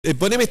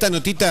Poneme esta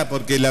notita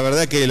porque la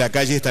verdad que la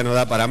calle esta no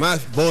da para más.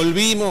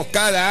 Volvemos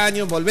cada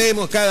año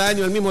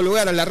al mismo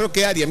lugar, a la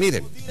Roque Arias,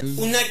 miren.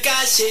 Una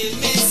calle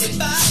me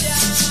separa.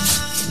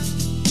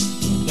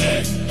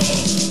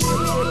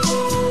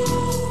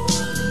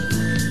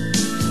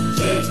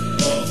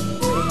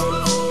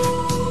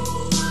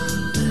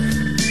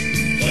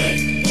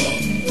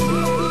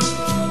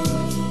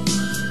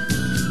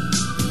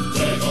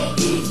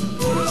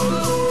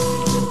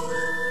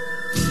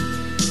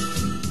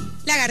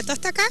 Lagarto,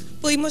 hasta acá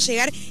pudimos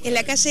llegar en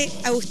la calle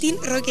Agustín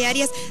Roque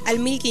Arias al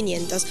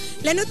 1500.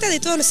 La nota de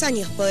todos los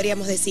años,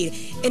 podríamos decir.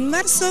 En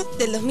marzo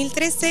del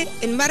 2013,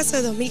 en marzo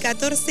de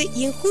 2014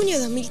 y en junio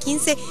de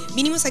 2015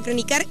 vinimos a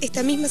cronicar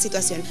esta misma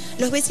situación.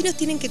 Los vecinos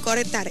tienen que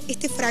cortar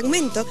este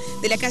fragmento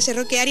de la calle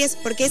Roque Arias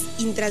porque es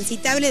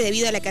intransitable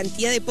debido a la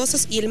cantidad de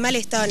pozos y el mal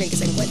estado en el que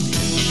se encuentra.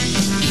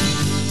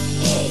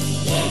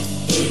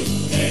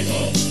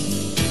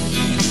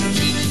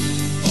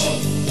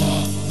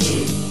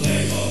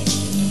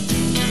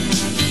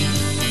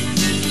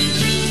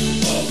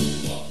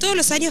 Todos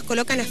los años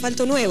colocan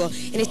asfalto nuevo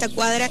en esta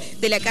cuadra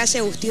de la calle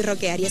Agustín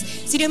Roque Arias.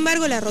 Sin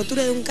embargo, la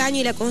rotura de un caño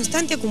y la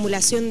constante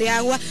acumulación de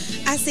agua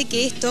hace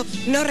que esto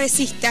no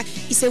resista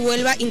y se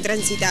vuelva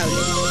intransitable.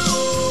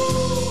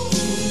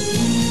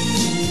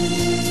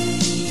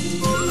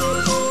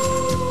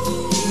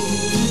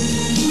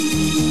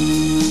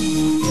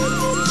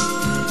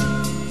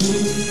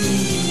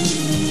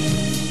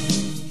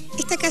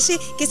 Esta calle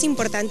que es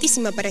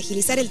importantísima para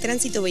agilizar el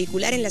tránsito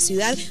vehicular en la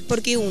ciudad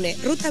porque une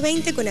Ruta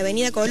 20 con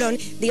Avenida Colón,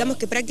 digamos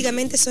que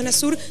prácticamente zona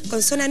sur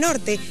con zona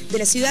norte de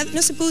la ciudad,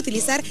 no se puede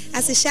utilizar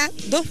hace ya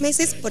 2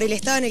 meses por el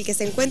estado en el que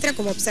se encuentra,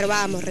 como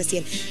observábamos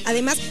recién.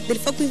 Además del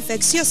foco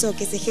infeccioso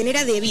que se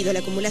genera debido a la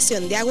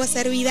acumulación de agua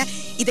servida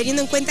y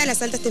teniendo en cuenta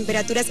las altas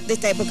temperaturas de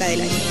esta época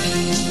del año.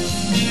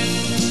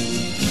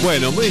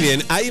 Bueno, muy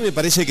bien, ahí me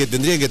parece que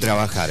tendría que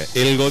trabajar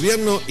el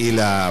gobierno y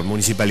la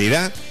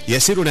municipalidad y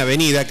hacer una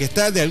avenida que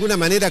está de alguna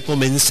manera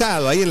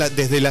comenzado ahí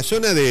desde la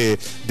zona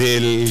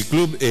del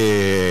club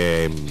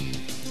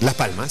Las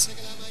Palmas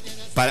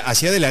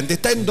hacia adelante,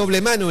 está en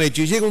doble mano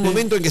hecho y llega un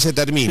momento en que se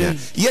termina.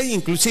 Y hay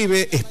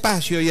inclusive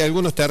espacio y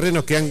algunos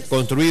terrenos que han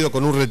construido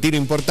con un retiro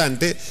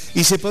importante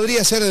y se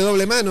podría hacer de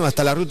doble mano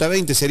hasta la Ruta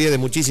 20, sería de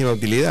muchísima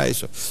utilidad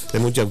eso, de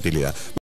mucha utilidad.